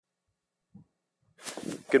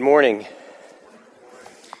Good morning.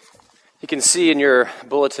 You can see in your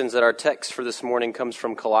bulletins that our text for this morning comes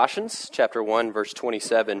from Colossians chapter 1, verse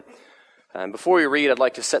 27. Before we read, I'd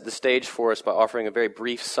like to set the stage for us by offering a very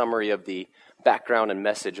brief summary of the background and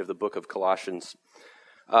message of the book of Colossians.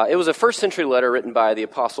 It was a first century letter written by the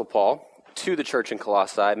Apostle Paul to the church in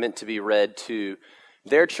Colossae, meant to be read to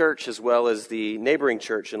their church as well as the neighboring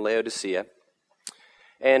church in Laodicea.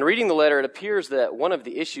 And reading the letter, it appears that one of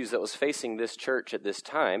the issues that was facing this church at this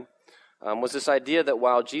time was this idea that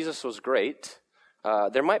while Jesus was great,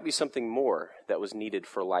 there might be something more that was needed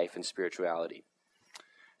for life and spirituality.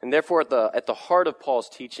 And therefore, at the heart of Paul's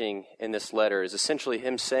teaching in this letter is essentially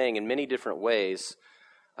him saying in many different ways,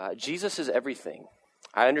 Jesus is everything.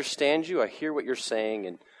 I understand you, I hear what you're saying,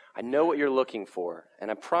 and I know what you're looking for,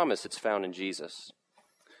 and I promise it's found in Jesus.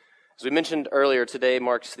 As we mentioned earlier, today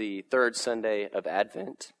marks the third Sunday of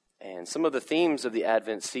Advent, and some of the themes of the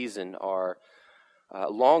Advent season are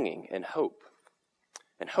longing and hope.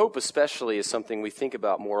 And hope especially is something we think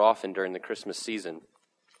about more often during the Christmas season.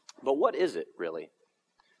 But what is it, really?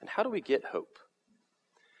 And how do we get hope?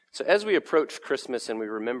 So as we approach Christmas and we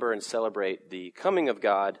remember and celebrate the coming of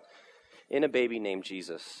God in a baby named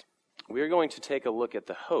Jesus, we are going to take a look at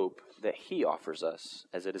the hope that he offers us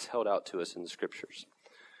as it is held out to us in the Scriptures.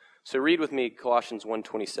 So read with me Colossians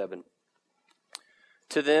 1:27.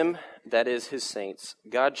 To them, that is his saints,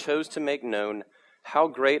 God chose to make known how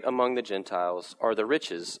great among the Gentiles are the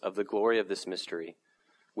riches of the glory of this mystery,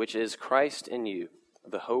 which is Christ in you,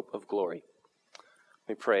 the hope of glory.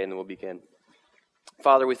 Let me pray and then we'll begin.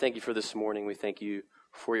 Father, we thank you for this morning. We thank you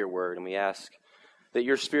for your word, and we ask that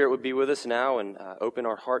your Spirit would be with us now and open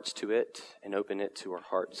our hearts to it and open it to our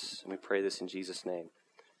hearts. And we pray this in Jesus' name.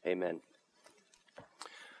 Amen.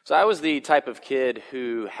 So I was the type of kid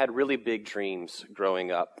who had really big dreams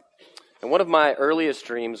growing up. And one of my earliest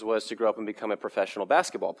dreams was to grow up and become a professional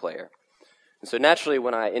basketball player. And so naturally,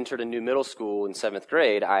 when I entered a new middle school in 7th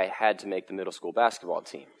grade, I had to make the middle school basketball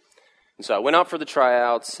team. And so I went out for the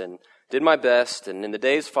tryouts and did my best. And in the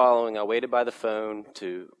days following, I waited by the phone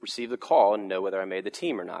to receive the call and know whether I made the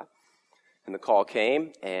team or not. And the call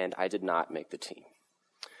came, and I did not make the team.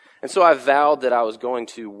 And so I vowed that I was going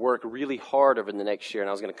to work really hard over the next year, and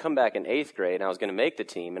I was going to come back in 8th grade, and I was going to make the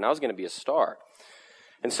team, and I was going to be a star.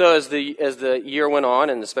 And so as the year went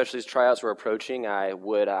on, and especially as tryouts were approaching, I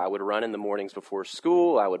would run in the mornings before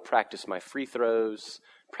school. I would practice my free throws,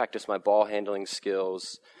 practice my ball handling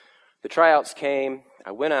skills. The tryouts came.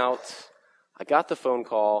 I went out. I got the phone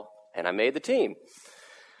call, and I made the team.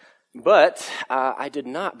 But I did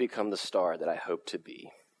not become the star that I hoped to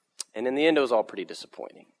be. And in the end, it was all pretty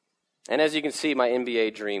disappointing. And as you can see, my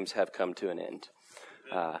NBA dreams have come to an end.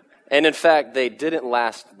 And in fact, they didn't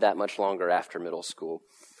last that much longer after middle school.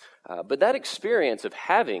 But that experience of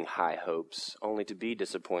having high hopes only to be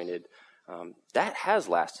disappointed, that has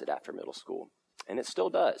lasted after middle school. And it still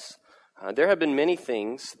does. There have been many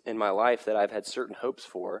things in my life that I've had certain hopes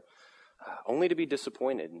for, only to be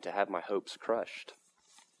disappointed and to have my hopes crushed.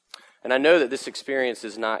 And I know that this experience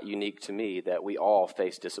is not unique to me, that we all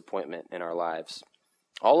face disappointment in our lives.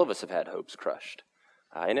 All of us have had hopes crushed,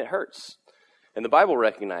 and it hurts. And the Bible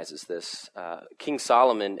recognizes this. King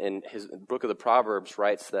Solomon, in his book of the Proverbs,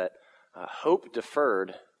 writes that hope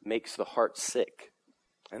deferred makes the heart sick.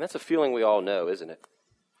 And that's a feeling we all know, isn't it?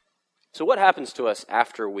 So what happens to us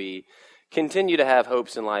after we continue to have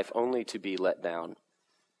hopes in life only to be let down?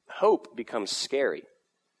 Hope becomes scary.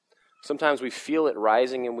 Sometimes we feel it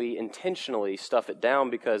rising and we intentionally stuff it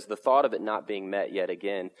down because the thought of it not being met yet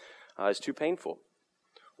again is too painful.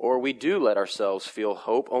 Or we do let ourselves feel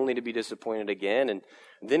hope only to be disappointed again, and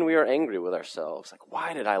then we are angry with ourselves. Like,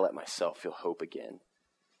 why did I let myself feel hope again?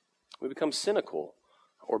 We become cynical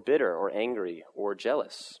or bitter or angry or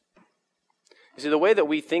jealous. You see, the way that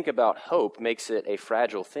we think about hope makes it a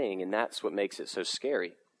fragile thing, and that's what makes it so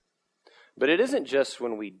scary. But it isn't just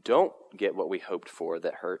when we don't get what we hoped for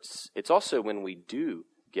that hurts. It's also when we do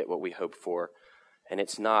get what we hoped for, and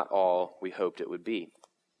it's not all we hoped it would be.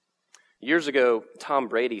 Years ago, Tom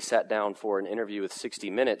Brady sat down for an interview with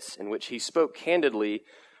 60 Minutes in which he spoke candidly.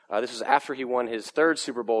 This was after he won his third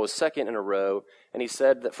Super Bowl, his second in a row, and he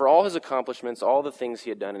said that for all his accomplishments, all the things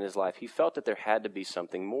he had done in his life, he felt that there had to be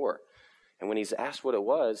something more. And when he's asked what it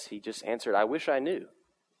was, he just answered, "I wish I knew."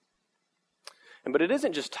 But it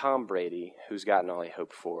isn't just Tom Brady who's gotten all he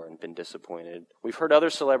hoped for and been disappointed. We've heard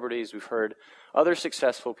other celebrities, we've heard other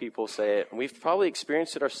successful people say it, and we've probably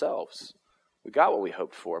experienced it ourselves. We got what we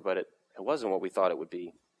hoped for, but it wasn't what we thought it would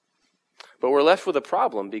be. But we're left with a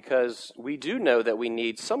problem because we do know that we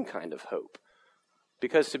need some kind of hope.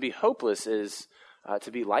 Because to be hopeless is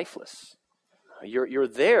to be lifeless. You're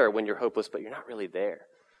there when you're hopeless, but you're not really there.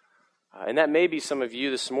 And that may be some of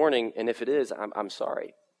you this morning, and if it is, I'm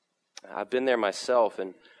sorry. I've been there myself,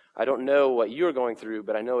 and I don't know what you're going through,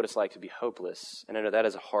 but I know what it's like to be hopeless, and I know that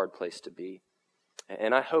is a hard place to be.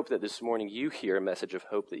 And I hope that this morning you hear a message of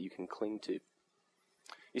hope that you can cling to.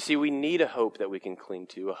 You see, we need a hope that we can cling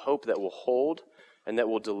to, a hope that will hold and that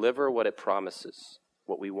will deliver what it promises,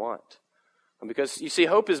 what we want. And because, you see,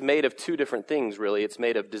 hope is made of two different things, really. It's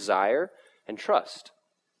made of desire and trust.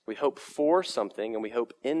 We hope for something and we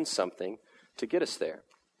hope in something to get us there.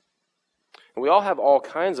 And we all have all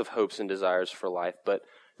kinds of hopes and desires for life, but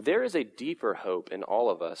there is a deeper hope in all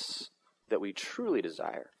of us that we truly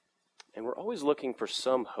desire. And we're always looking for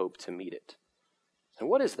some hope to meet it. And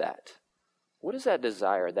what is that? What is that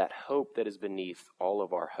desire, that hope that is beneath all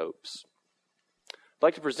of our hopes? I'd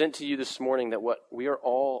like to present to you this morning that what we are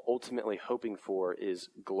all ultimately hoping for is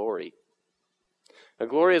glory. Now,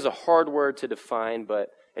 glory is a hard word to define, but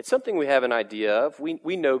it's something we have an idea of.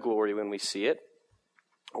 We know glory when we see it.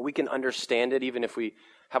 We can understand it even if we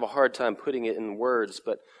have a hard time putting it in words.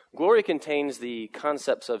 But glory contains the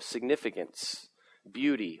concepts of significance,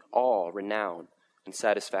 beauty, awe, renown, and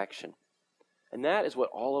satisfaction. And that is what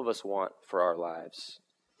all of us want for our lives.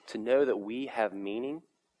 To know that we have meaning,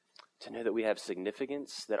 to know that we have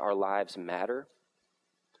significance, that our lives matter.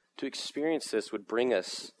 To experience this would bring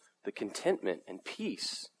us the contentment and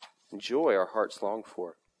peace and joy our hearts long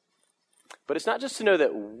for. But it's not just to know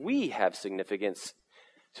that we have significance.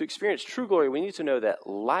 To experience true glory, we need to know that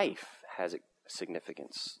life has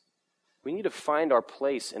significance. We need to find our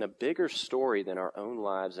place in a bigger story than our own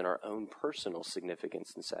lives and our own personal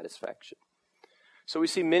significance and satisfaction. So we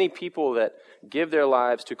see many people that give their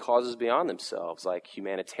lives to causes beyond themselves, like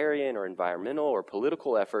humanitarian or environmental or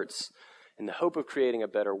political efforts, in the hope of creating a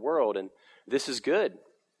better world. And this is good,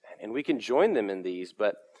 and we can join them in these.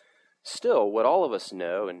 But still, what all of us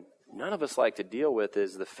know, and none of us like to deal with,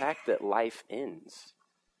 is the fact that life ends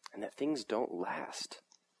and that things don't last.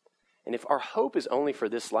 And if our hope is only for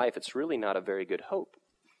this life, it's really not a very good hope,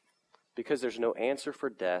 because there's no answer for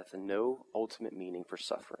death and no ultimate meaning for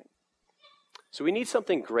suffering. So we need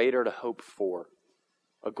something greater to hope for,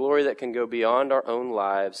 a glory that can go beyond our own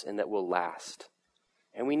lives and that will last.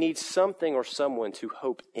 And we need something or someone to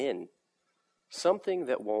hope in, something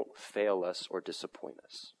that won't fail us or disappoint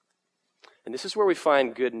us. And this is where we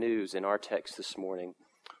find good news in our text this morning.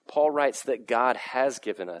 Paul writes that God has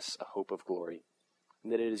given us a hope of glory,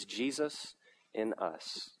 and that it is Jesus in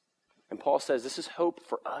us. And Paul says this is hope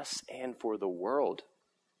for us and for the world.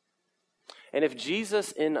 And if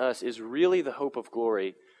Jesus in us is really the hope of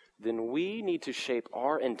glory, then we need to shape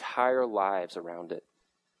our entire lives around it.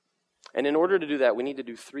 And in order to do that, we need to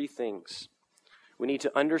do three things. We need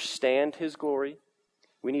to understand his glory.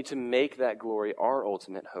 We need to make that glory our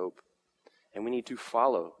ultimate hope. And we need to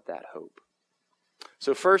follow that hope.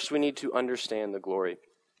 So first, we need to understand the glory.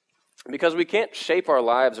 Because we can't shape our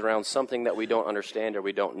lives around something that we don't understand or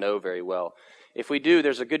we don't know very well. If we do,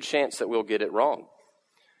 there's a good chance that we'll get it wrong.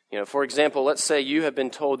 For example, let's say you have been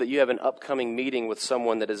told that you have an upcoming meeting with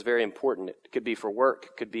someone that is very important. It could be for work,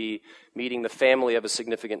 it could be meeting the family of a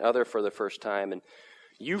significant other for the first time, and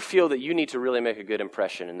you feel that you need to really make a good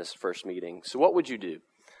impression in this first meeting. So what would you do?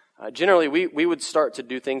 Generally, we would start to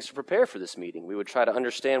do things to prepare for this meeting. We would try to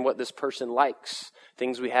understand what this person likes,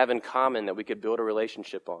 things we have in common that we could build a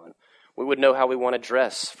relationship on. We would know how we want to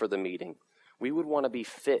dress for the meeting. We would want to be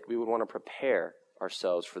fit. We would want to prepare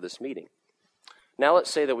ourselves for this meeting. Now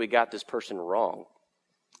let's say that we got this person wrong.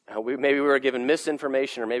 Maybe we were given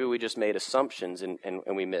misinformation, or maybe we just made assumptions and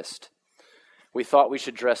we missed. We thought we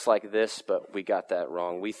should dress like this, but we got that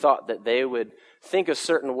wrong. We thought that they would think a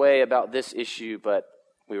certain way about this issue, but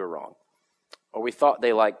we were wrong. Or we thought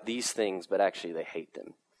they liked these things, but actually they hate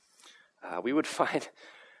them. We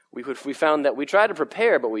found that we tried to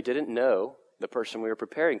prepare, but we didn't know the person we were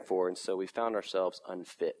preparing for, and so we found ourselves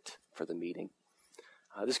unfit for the meeting.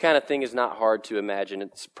 This kind of thing is not hard to imagine.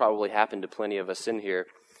 It's probably happened to plenty of us in here.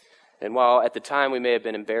 And while at the time we may have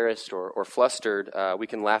been embarrassed or flustered, we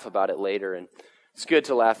can laugh about it later. And it's good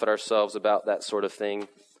to laugh at ourselves about that sort of thing. It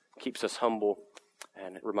keeps us humble,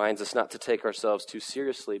 and it reminds us not to take ourselves too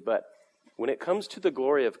seriously. But when it comes to the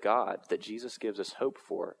glory of God that Jesus gives us hope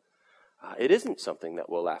for, it isn't something that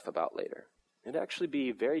we'll laugh about later. It'd actually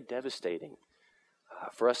be very devastating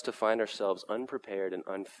for us to find ourselves unprepared and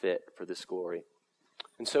unfit for this glory.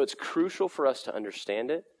 And so it's crucial for us to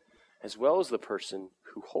understand it, as well as the person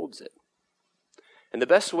who holds it. And the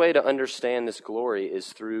best way to understand this glory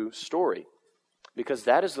is through story, because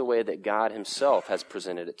that is the way that God himself has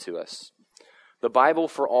presented it to us. The Bible,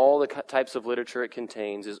 for all the types of literature it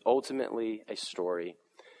contains, is ultimately a story.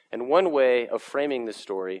 And one way of framing this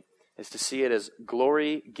story is to see it as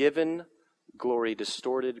glory given, glory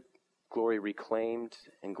distorted, glory reclaimed,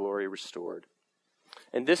 and glory restored.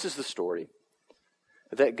 And this is the story,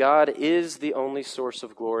 that God is the only source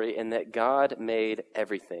of glory and that God made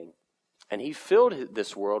everything. And he filled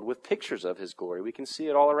this world with pictures of his glory. We can see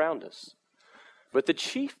it all around us. But the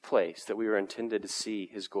chief place that we were intended to see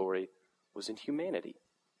his glory was in humanity.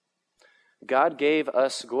 God gave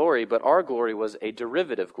us glory, but our glory was a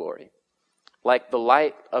derivative glory. Like the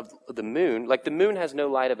light of the moon, like the moon has no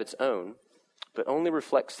light of its own, but only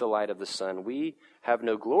reflects the light of the sun. We have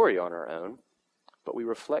no glory on our own, but we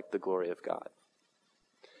reflect the glory of God.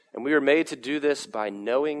 And we were made to do this by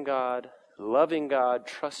knowing God, loving God,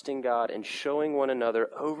 trusting God, and showing one another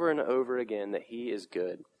over and over again that he is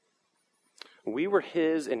good. We were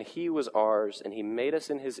his and he was ours, and he made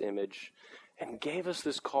us in his image and gave us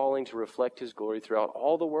this calling to reflect his glory throughout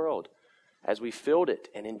all the world as we filled it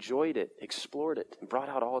and enjoyed it, explored it, and brought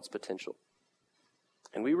out all its potential.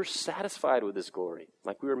 And we were satisfied with his glory,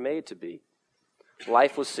 like we were made to be.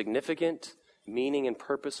 Life was significant, meaning and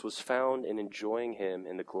purpose was found in enjoying him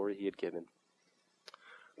and the glory he had given.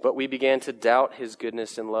 But we began to doubt his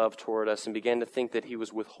goodness and love toward us and began to think that he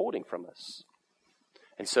was withholding from us.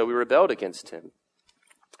 And so we rebelled against him,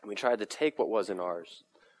 and we tried to take what wasn't ours.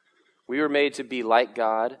 We were made to be like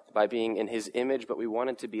God by being in his image, but we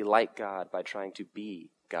wanted to be like God by trying to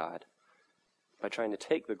be God, by trying to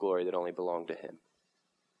take the glory that only belonged to him.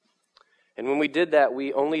 And when we did that,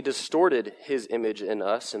 we only distorted his image in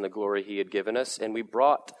us and the glory he had given us, and we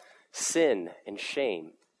brought sin and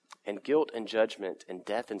shame and guilt and judgment and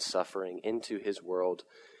death and suffering into his world.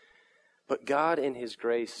 But God, in his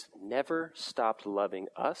grace, never stopped loving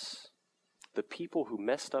us, the people who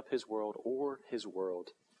messed up his world or his world.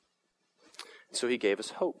 So he gave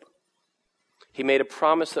us hope. He made a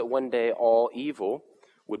promise that one day all evil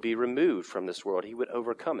would be removed from this world. He would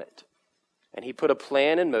overcome it. And he put a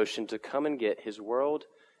plan in motion to come and get his world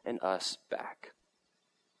and us back.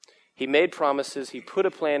 He made promises. He put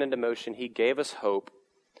a plan into motion. He gave us hope.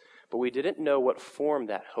 But we didn't know what form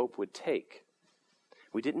that hope would take.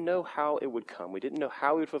 We didn't know how it would come. We didn't know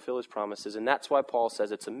how he would fulfill his promises. And that's why Paul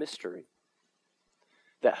says it's a mystery.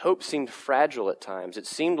 That hope seemed fragile at times. It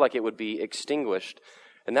seemed like it would be extinguished.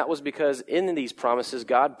 And that was because in these promises,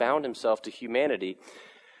 God bound himself to humanity.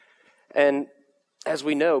 And as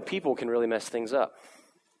we know, people can really mess things up.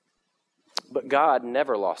 But God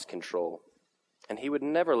never lost control. And he would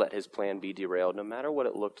never let his plan be derailed, no matter what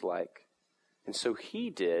it looked like. And so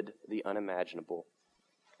he did the unimaginable.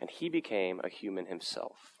 And he became a human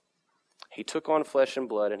himself. He took on flesh and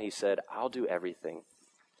blood and he said, I'll do everything.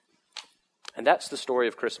 And that's the story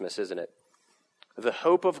of Christmas, isn't it? The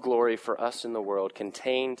hope of glory for us in the world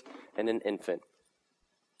contained in an infant.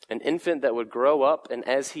 An infant that would grow up and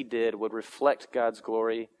as he did would reflect God's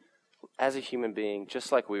glory as a human being,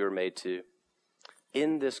 just like we were made to,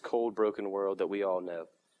 in this cold, broken world that we all know.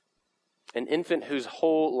 An infant whose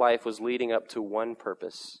whole life was leading up to one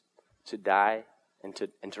purpose, to die and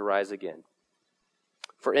to rise again.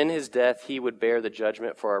 For in his death, he would bear the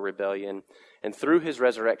judgment for our rebellion, and through his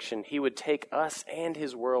resurrection, he would take us and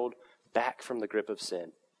his world back from the grip of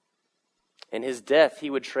sin. In his death,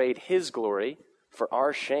 he would trade his glory for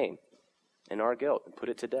our shame and our guilt and put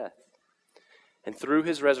it to death. And through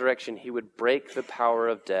his resurrection, he would break the power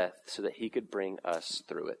of death so that he could bring us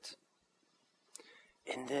through it.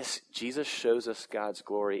 In this, Jesus shows us God's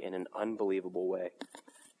glory in an unbelievable way.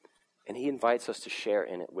 And he invites us to share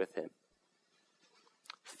in it with him.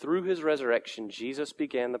 Through his resurrection, Jesus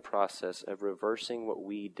began the process of reversing what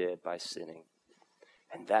we did by sinning.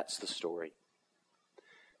 And that's the story.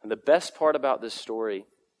 And the best part about this story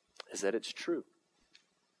is that it's true.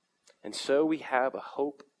 And so we have a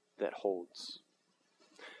hope that holds.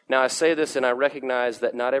 Now, I say this and I recognize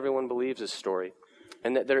that not everyone believes this story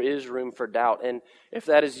and that there is room for doubt. And if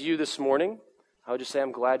that is you this morning, I would just say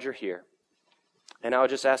I'm glad you're here. And I would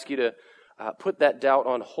just ask you to put that doubt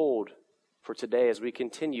on hold for today as we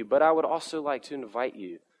continue. But I would also like to invite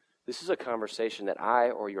you. This is a conversation that I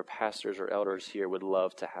or your pastors or elders here would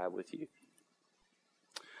love to have with you.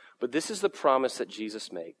 But this is the promise that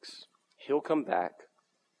Jesus makes. He'll come back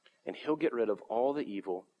and he'll get rid of all the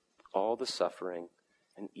evil, all the suffering,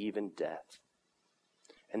 and even death.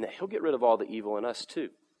 And that he'll get rid of all the evil in us too.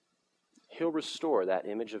 He'll restore that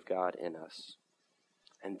image of God in us.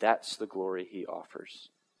 And that's the glory he offers.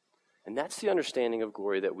 And that's the understanding of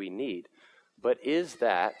glory that we need. But is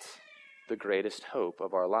that the greatest hope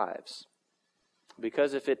of our lives?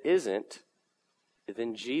 Because if it isn't,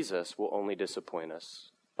 then Jesus will only disappoint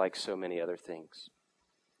us, like so many other things.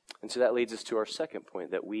 And so that leads us to our second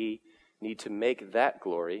point, that we need to make that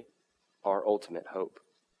glory our ultimate hope.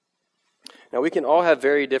 Now, we can all have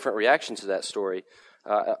very different reactions to that story.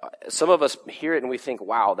 Some of us hear it and we think,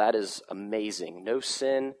 wow, that is amazing. No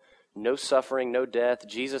sin, no suffering, no death.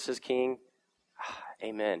 Jesus is king.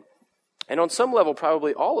 Amen. And on some level,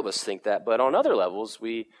 probably all of us think that, but on other levels,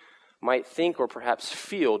 we might think or perhaps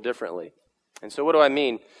feel differently. And so what do I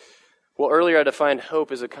mean? Well, earlier I defined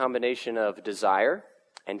hope as a combination of desire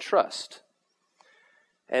and trust.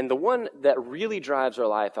 And the one that really drives our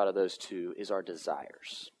life out of those two is our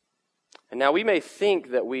desires. And now we may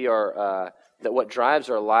think that that what drives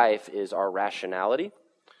our life is our rationality,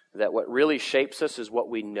 that what really shapes us is what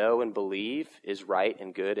we know and believe is right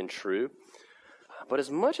and good and true. But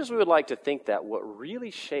as much as we would like to think that, what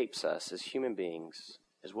really shapes us as human beings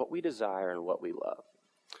is what we desire and what we love.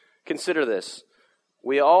 Consider this.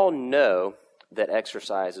 We all know that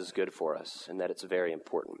exercise is good for us and that it's very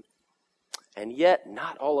important. And yet,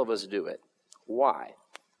 not all of us do it. Why?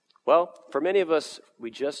 Well, for many of us,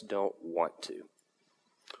 we just don't want to.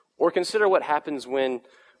 Or consider what happens when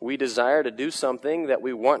we desire to do something that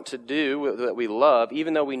we want to do, that we love,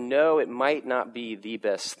 even though we know it might not be the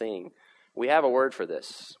best thing. We have a word for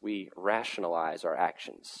this. We rationalize our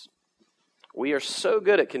actions. We are so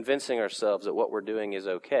good at convincing ourselves that what we're doing is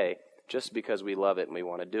okay just because we love it and we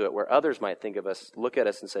want to do it, where others might think of us, look at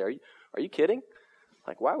us and say, are you kidding?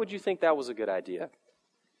 Like, why would you think that was a good idea?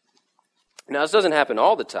 Now, this doesn't happen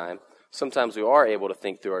all the time. Sometimes we are able to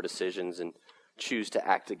think through our decisions and choose to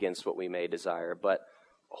act against what we may desire, but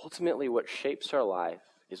ultimately what shapes our life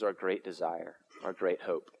is our great desire, our great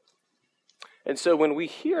hope. And so when we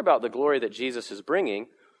hear about the glory that Jesus is bringing,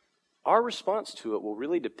 our response to it will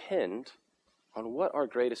really depend on what our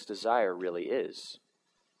greatest desire really is.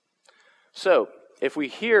 So, if we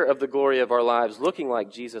hear of the glory of our lives looking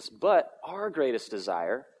like Jesus, but our greatest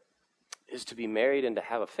desire is to be married and to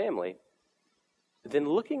have a family, then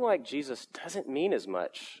looking like Jesus doesn't mean as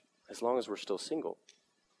much as long as we're still single.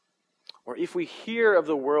 Or if we hear of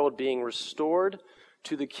the world being restored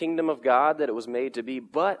to the kingdom of God that it was made to be,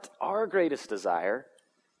 but our greatest desire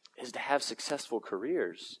is to have successful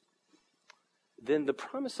careers, then the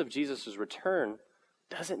promise of Jesus' return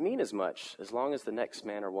doesn't mean as much as long as the next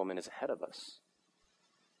man or woman is ahead of us.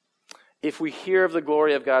 If we hear of the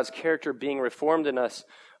glory of God's character being reformed in us,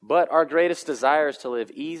 but our greatest desire is to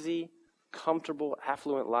live easy, comfortable,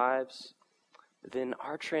 affluent lives, then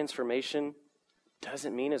our transformation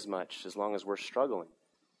doesn't mean as much as long as we're struggling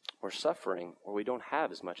or suffering or we don't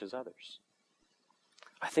have as much as others.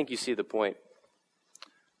 I think you see the point.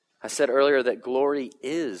 I said earlier that glory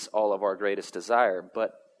is all of our greatest desire,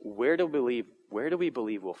 but where do we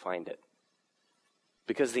believe we'll find it?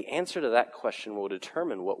 Because the answer to that question will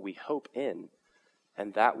determine what we hope in,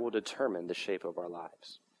 and that will determine the shape of our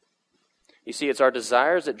lives. You see, it's our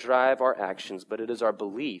desires that drive our actions, but it is our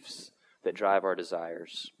beliefs that drive our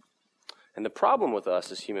desires. And the problem with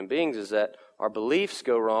us as human beings is that our beliefs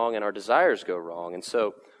go wrong and our desires go wrong. And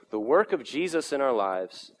so the work of Jesus in our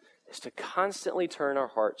lives is to constantly turn our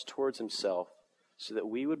hearts towards himself so that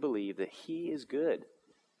we would believe that he is good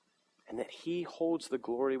and that he holds the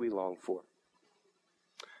glory we long for.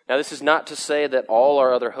 Now, this is not to say that all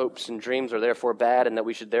our other hopes and dreams are therefore bad and that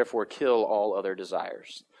we should therefore kill all other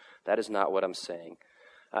desires. That is not what I'm saying.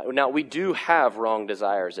 Now, we do have wrong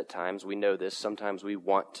desires at times. We know this. Sometimes we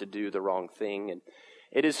want to do the wrong thing. And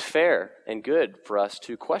it is fair and good for us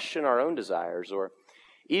to question our own desires, or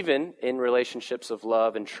even in relationships of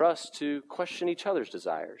love and trust, to question each other's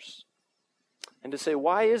desires. And to say,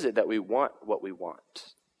 why is it that we want what we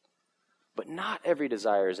want? But not every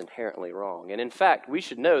desire is inherently wrong. And in fact, we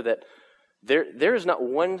should know that there is not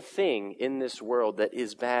one thing in this world that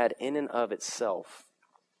is bad in and of itself.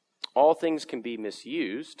 All things can be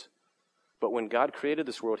misused, but when God created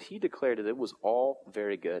this world, he declared that it was all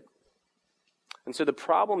very good. And so the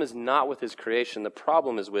problem is not with his creation, the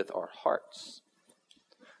problem is with our hearts.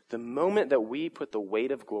 The moment that we put the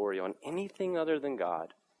weight of glory on anything other than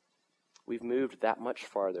God, we've moved that much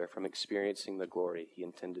farther from experiencing the glory he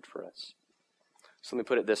intended for us. So let me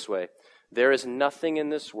put it this way. There is nothing in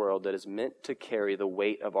this world that is meant to carry the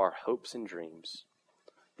weight of our hopes and dreams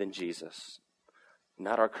than Jesus.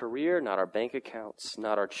 Not our career, not our bank accounts,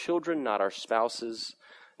 not our children, not our spouses,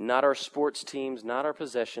 not our sports teams, not our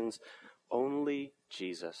possessions. Only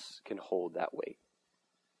Jesus can hold that weight.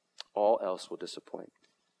 All else will disappoint.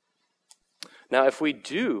 Now, if we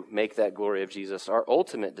do make that glory of Jesus our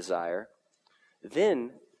ultimate desire,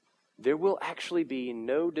 then there will actually be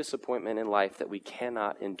no disappointment in life that we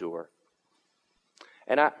cannot endure.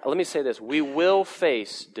 And let me say this, we will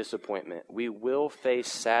face disappointment. We will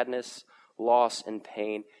face sadness, loss, and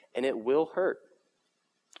pain, and it will hurt.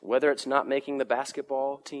 Whether it's not making the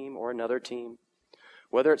basketball team or another team,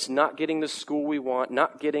 Whether it's not getting the school we want,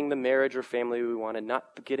 not getting the marriage or family we wanted,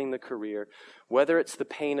 not getting the career, whether it's the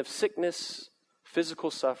pain of sickness,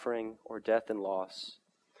 physical suffering, or death and loss,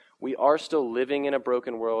 we are still living in a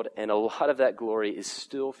broken world, and a lot of that glory is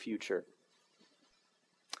still future.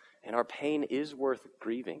 And our pain is worth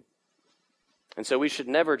grieving. And so we should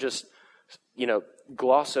never just,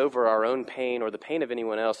 gloss over our own pain or the pain of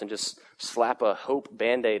anyone else and just slap a hope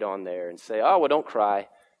Band-Aid on there and say, oh, well, don't cry.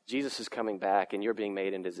 Jesus is coming back and you're being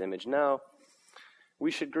made in his image. No,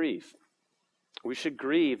 we should grieve. We should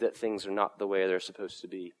grieve that things are not the way they're supposed to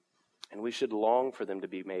be. And we should long for them to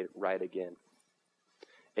be made right again.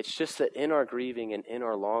 It's just that in our grieving and in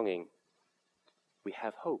our longing, we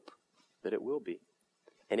have hope that it will be.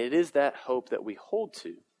 And it is that hope that we hold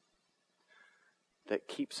to that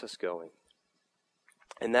keeps us going.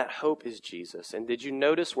 And that hope is Jesus. And did you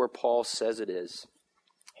notice where Paul says it is?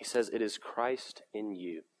 He says it is Christ in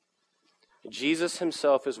you. Jesus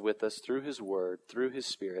himself is with us through his word, through his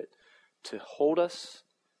Spirit, to hold us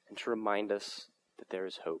and to remind us that there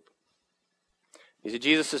is hope. You see,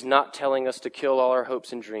 Jesus is not telling us to kill all our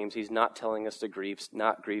hopes and dreams. He's not telling us to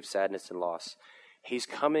not grieve sadness and loss. He's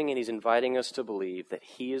coming and he's inviting us to believe that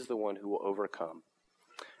he is the one who will overcome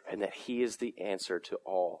and that he is the answer to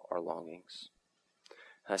all our longings.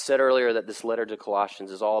 I said earlier that this letter to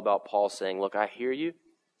Colossians is all about Paul saying, look, I hear you,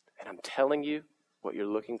 and I'm telling you what you're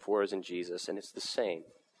looking for is in Jesus, and it's the same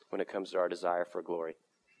when it comes to our desire for glory.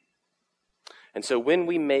 And so when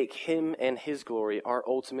we make him and his glory our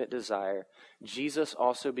ultimate desire, Jesus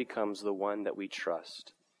also becomes the one that we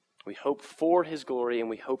trust. We hope for his glory, and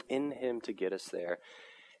we hope in him to get us there.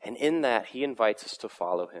 And in that, he invites us to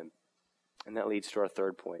follow him. And that leads to our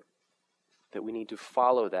third point, that we need to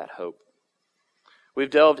follow that hope. We've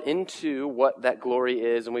delved into what that glory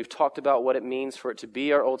is, and we've talked about what it means for it to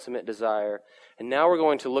be our ultimate desire. And now we're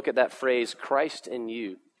going to look at that phrase, Christ in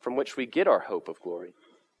you, from which we get our hope of glory.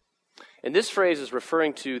 And this phrase is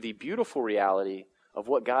referring to the beautiful reality of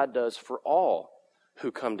what God does for all who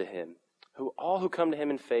come to him, all who come to him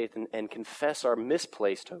in faith and confess our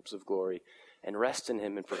misplaced hopes of glory and rest in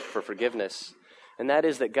him and for forgiveness. And that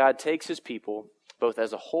is that God takes his people, both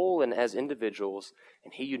as a whole and as individuals,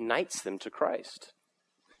 and he unites them to Christ.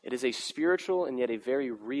 It is a spiritual and yet a very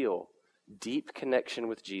real, deep connection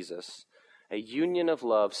with Jesus, a union of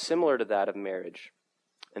love similar to that of marriage.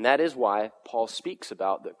 And that is why Paul speaks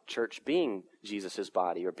about the church being Jesus'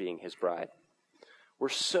 body or being his bride. We're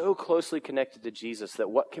so closely connected to Jesus that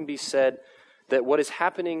what is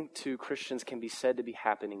happening to Christians can be said to be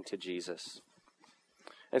happening to Jesus.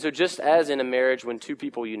 And so just as in a marriage, when two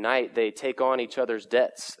people unite, they take on each other's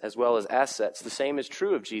debts as well as assets, the same is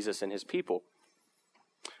true of Jesus and his people.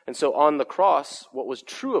 And so on the cross, what was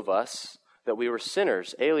true of us, that we were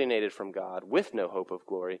sinners, alienated from God, with no hope of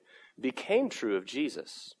glory, became true of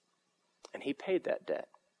Jesus. And he paid that debt.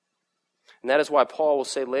 And that is why Paul will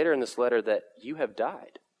say later in this letter that you have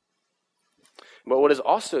died. But what is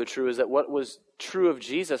also true is that what was true of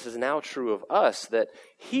Jesus is now true of us, that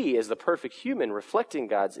he, as the perfect human, reflecting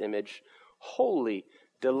God's image, holy,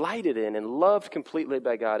 delighted in, and loved completely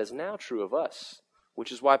by God, is now true of us.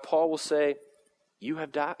 Which is why Paul will say, you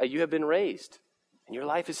have been raised, and your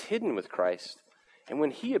life is hidden with Christ. And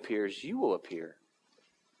when he appears, you will appear.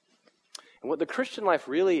 And what the Christian life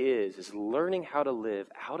really is learning how to live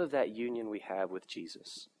out of that union we have with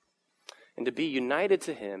Jesus. And to be united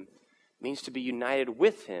to him means to be united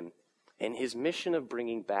with him in his mission of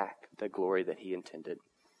bringing back the glory that he intended.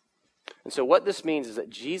 And so what this means is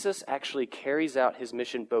that Jesus actually carries out his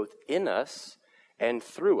mission both in us and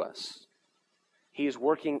through us. He is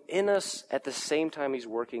working in us at the same time he's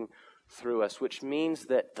working through us, which means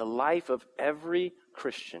that the life of every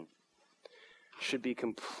Christian should be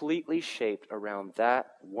completely shaped around that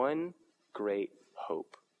one great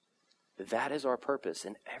hope. That is our purpose,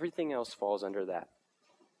 and everything else falls under that.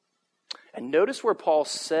 And notice where Paul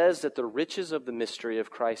says that the riches of the mystery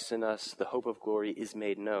of Christ in us, the hope of glory, is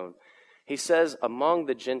made known. He says, among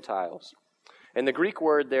the Gentiles. And the Greek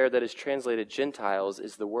word there that is translated Gentiles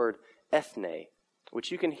is the word ethne, which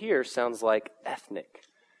you can hear sounds like ethnic.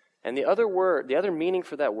 And the other meaning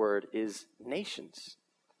for that word is nations.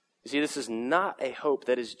 You see, this is not a hope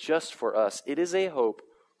that is just for us. It is a hope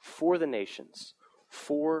for the nations,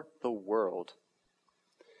 for the world.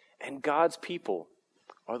 And God's people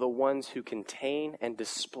are the ones who contain and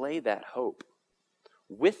display that hope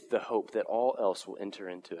with the hope that all else will enter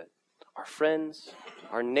into it. Our friends,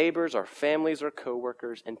 our neighbors, our families, our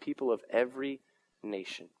co-workers, and people of every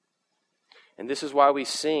nation. And this is why we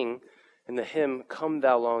sing in the hymn, Come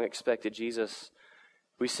Thou Long Expected Jesus,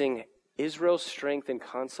 we sing, Israel's strength and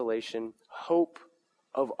consolation, hope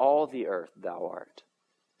of all the earth thou art.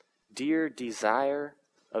 dear desire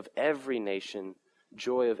of every nation,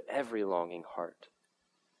 joy of every longing heart.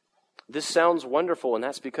 This sounds wonderful, and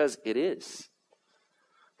that's because it is.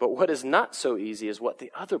 But what is not so easy is what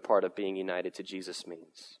the other part of being united to Jesus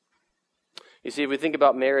means. You see, if we think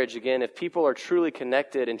about marriage again, if people are truly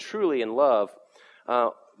connected and truly in love,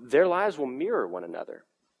 their lives will mirror one another.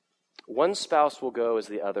 One spouse will go as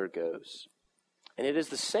the other goes. And it is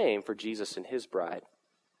the same for Jesus and his bride.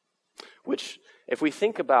 Which, if we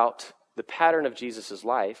think about the pattern of Jesus'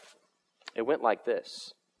 life, it went like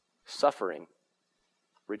this: suffering,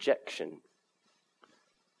 rejection,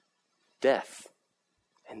 death,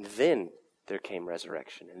 and then there came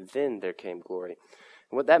resurrection, and then there came glory.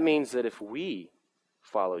 And what that means that if we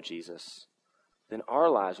follow Jesus, then our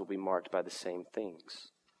lives will be marked by the same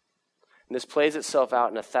things. And this plays itself out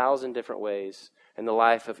in 1,000 different ways in the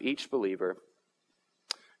life of each believer.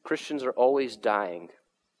 Christians are always dying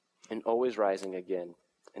and always rising again.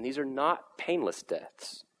 And these are not painless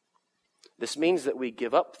deaths. This means that we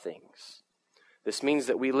give up things. This means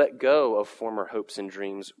that we let go of former hopes and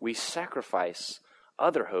dreams. We sacrifice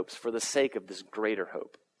other hopes for the sake of this greater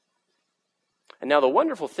hope. And now the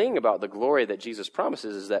wonderful thing about the glory that Jesus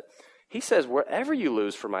promises is that he says, wherever you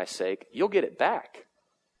lose for my sake, you'll get it back.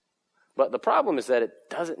 But the problem is that it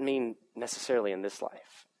doesn't mean necessarily in this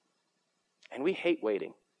life. And we hate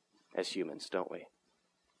waiting as humans, don't we?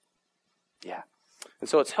 Yeah. And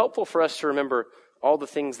so it's helpful for us to remember all the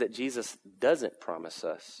things that Jesus doesn't promise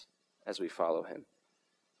us as we follow him.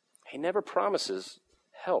 He never promises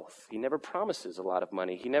health. He never promises a lot of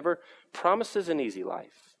money. He never promises an easy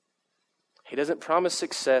life. He doesn't promise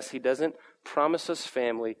success. He doesn't promise us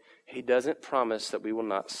family. He doesn't promise that we will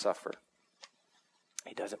not suffer.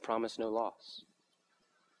 He doesn't promise no loss.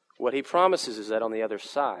 What he promises is that on the other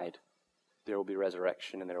side, there will be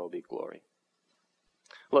resurrection and there will be glory.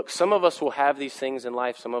 Look, some of us will have these things in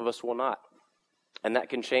life, some of us will not. And that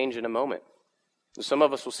can change in a moment. Some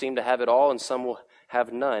of us will seem to have it all and some will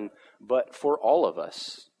have none. But for all of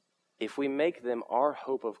us, if we make them our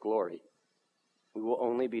hope of glory, we will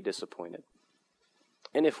only be disappointed.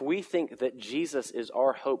 And if we think that Jesus is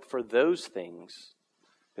our hope for those things,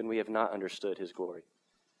 then we have not understood his glory.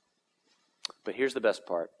 But here's the best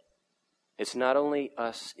part. It's not only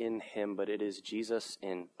us in him, but it is Jesus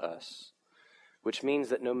in us. Which means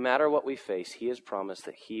that no matter what we face, he has promised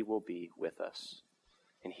that he will be with us.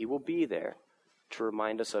 And he will be there to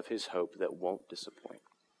remind us of his hope that won't disappoint.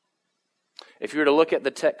 If you were to look at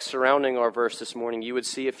the text surrounding our verse this morning, you would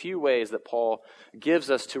see a few ways that Paul gives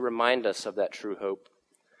us to remind us of that true hope.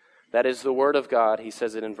 That is the word of God, he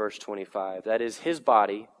says it in verse 25. That is his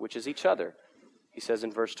body, which is each other, he says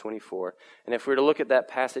in verse 24. And if we were to look at that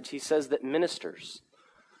passage, he says that ministers,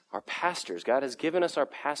 our pastors, God has given us our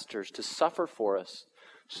pastors to suffer for us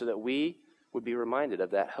so that we would be reminded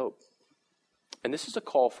of that hope. And this is a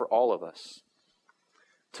call for all of us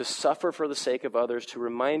to suffer for the sake of others, to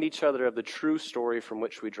remind each other of the true story from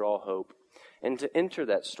which we draw hope, and to enter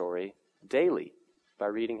that story daily by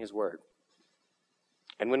reading his word.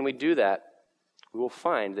 And when we do that, we will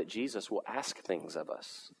find that Jesus will ask things of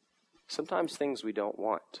us, sometimes things we don't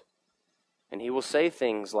want. And he will say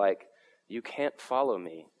things like, you can't follow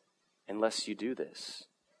me unless you do this.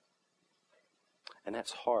 And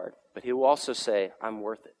that's hard. But he will also say, I'm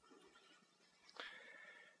worth it.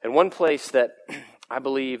 And one place that I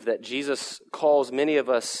believe that Jesus calls many of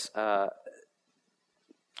us,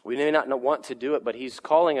 we may not want to do it, but he's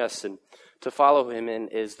calling us to follow him in,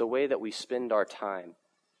 is the way that we spend our time.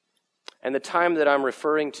 And the time that I'm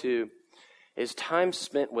referring to is time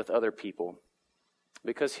spent with other people.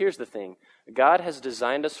 Because here's the thing. God has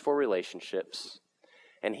designed us for relationships,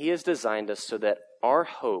 and he has designed us so that our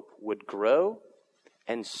hope would grow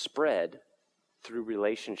and spread through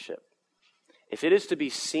relationship. If it is to be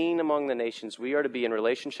seen among the nations, we are to be in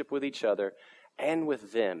relationship with each other and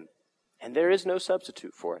with them. And there is no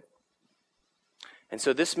substitute for it. And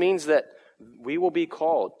so this means that we will be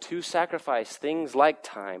called to sacrifice things like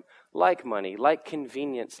time, like money, like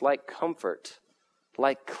convenience, like comfort,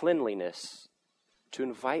 like cleanliness, to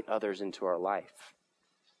invite others into our life,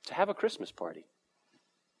 to have a Christmas party.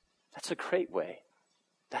 That's a great way.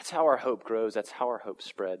 That's how our hope grows. That's how our hope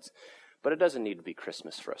spreads. But it doesn't need to be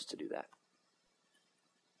Christmas for us to do that.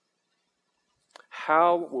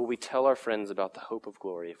 How will we tell our friends about the hope of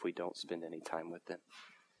glory if we don't spend any time with them?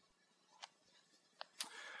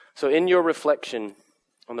 So in your reflection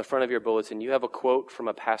on the front of your bulletin, you have a quote from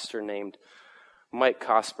a pastor named Mike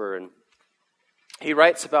Cosper, and he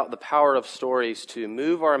writes about the power of stories to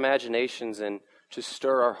move our imaginations and to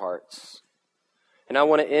stir our hearts. And I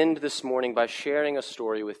want to end this morning by sharing a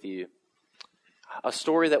story with you, a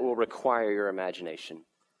story that will require your imagination.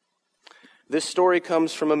 This story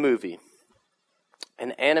comes from a movie,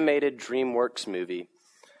 an animated DreamWorks movie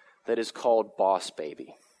that is called Boss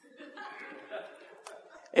Baby.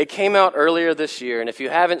 It came out earlier this year, and if you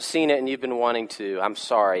haven't seen it and you've been wanting to, I'm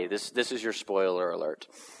sorry, this is your spoiler alert.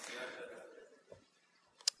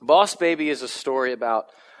 Boss Baby is a story about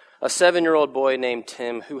a 7-year-old boy named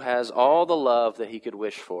Tim who has all the love that he could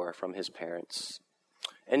wish for from his parents,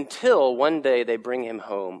 until one day they bring him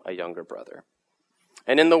home a younger brother.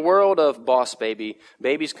 And in the world of Boss Baby,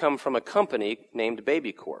 babies come from a company named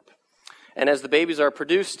Baby Corp. And as the babies are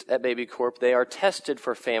produced at Baby Corp, they are tested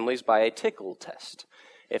for families by a tickle test.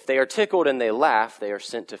 If they are tickled and they laugh, they are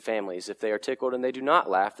sent to families. If they are tickled and they do not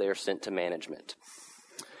laugh, they are sent to management.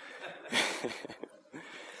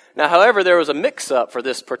 Now, however, there was a mix-up for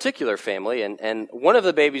this particular family, and one of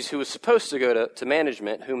the babies who was supposed to go to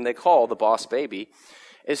management, whom they call the Boss Baby,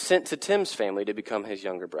 is sent to Tim's family to become his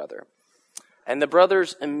younger brother. And the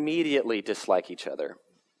brothers immediately dislike each other.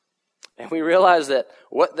 And we realize that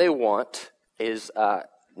what they want is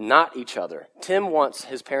not each other. Tim wants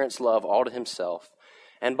his parents' love all to himself,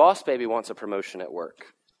 and Boss Baby wants a promotion at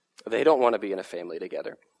work. They don't want to be in a family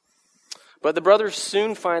together. But the brothers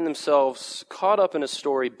soon find themselves caught up in a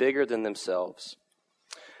story bigger than themselves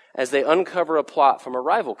as they uncover a plot from a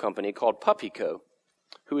rival company called Puppy Co.,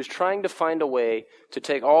 who is trying to find a way to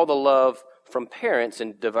take all the love from parents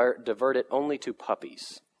and divert it only to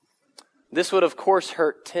puppies. This would, of course,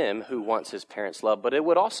 hurt Tim, who wants his parents' love, but it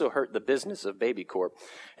would also hurt the business of Baby Corp.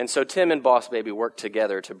 And so Tim and Boss Baby work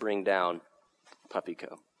together to bring down Puppy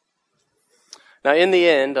Co. Now, in the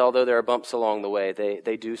end, although there are bumps along the way,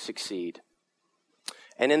 they do succeed.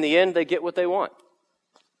 And in the end, they get what they want.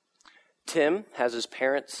 Tim has his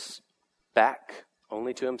parents back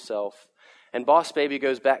only to himself, and Boss Baby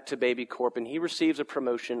goes back to Baby Corp, and he receives a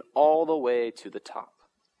promotion all the way to the top.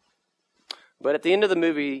 But at the end of the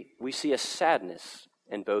movie, we see a sadness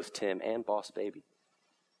in both Tim and Boss Baby.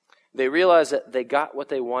 They realize that they got what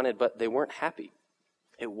they wanted, but they weren't happy.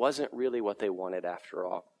 It wasn't really what they wanted after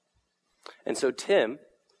all. And so Tim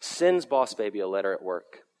sends Boss Baby a letter at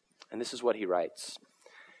work, and this is what he writes.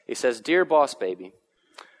 He says, "Dear Boss Baby,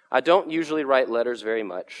 I don't usually write letters very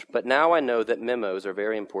much, but now I know that memos are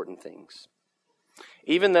very important things.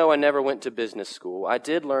 Even though I never went to business school, I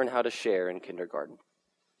did learn how to share in kindergarten.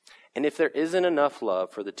 And if there isn't enough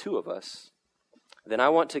love for the two of us, then I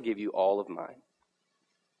want to give you all of mine.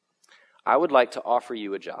 I would like to offer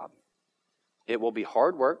you a job. It will be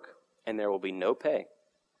hard work, and there will be no pay.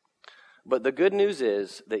 But the good news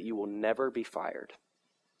is that you will never be fired.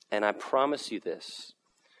 And I promise you this.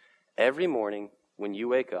 Every morning when you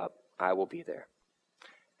wake up, I will be there.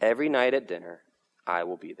 Every night at dinner, I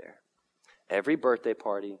will be there. Every birthday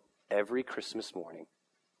party, every Christmas morning,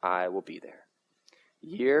 I will be there.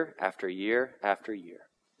 Year after year after year,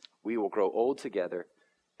 we will grow old together,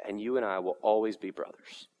 and you and I will always be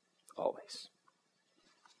brothers. Always."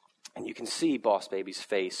 And you can see Boss Baby's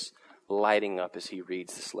face lighting up as he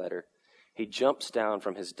reads this letter. He jumps down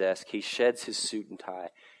from his desk. He sheds his suit and tie.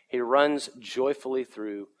 He runs joyfully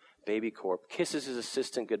through Baby Corp, kisses his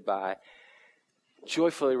assistant goodbye,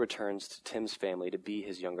 joyfully returns to Tim's family to be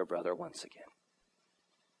his younger brother once again.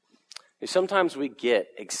 And sometimes we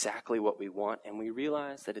get exactly what we want, and we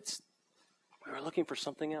realize that we were looking for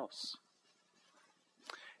something else.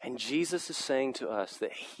 And Jesus is saying to us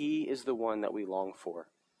that he is the one that we long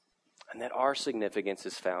for, and that our significance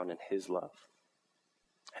is found in his love.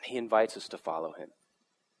 And he invites us to follow him.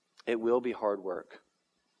 It will be hard work.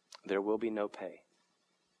 There will be no pay.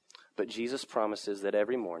 But Jesus promises that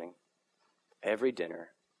every morning, every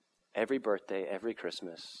dinner, every birthday, every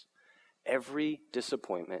Christmas, every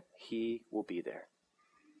disappointment, he will be there.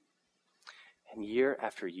 And year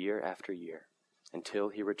after year after year, until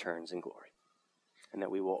he returns in glory. And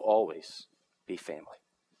that we will always be family.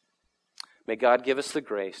 May God give us the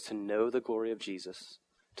grace to know the glory of Jesus,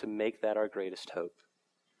 to make that our greatest hope,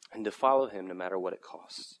 and to follow him no matter what it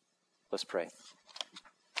costs. Let's pray.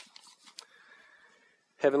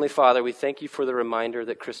 Heavenly Father, we thank you for the reminder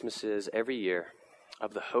that Christmas is every year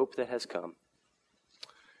of the hope that has come.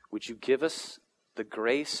 Would you give us the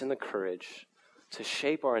grace and the courage to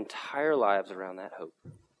shape our entire lives around that hope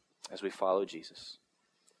as we follow Jesus?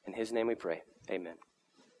 In his name we pray. Amen.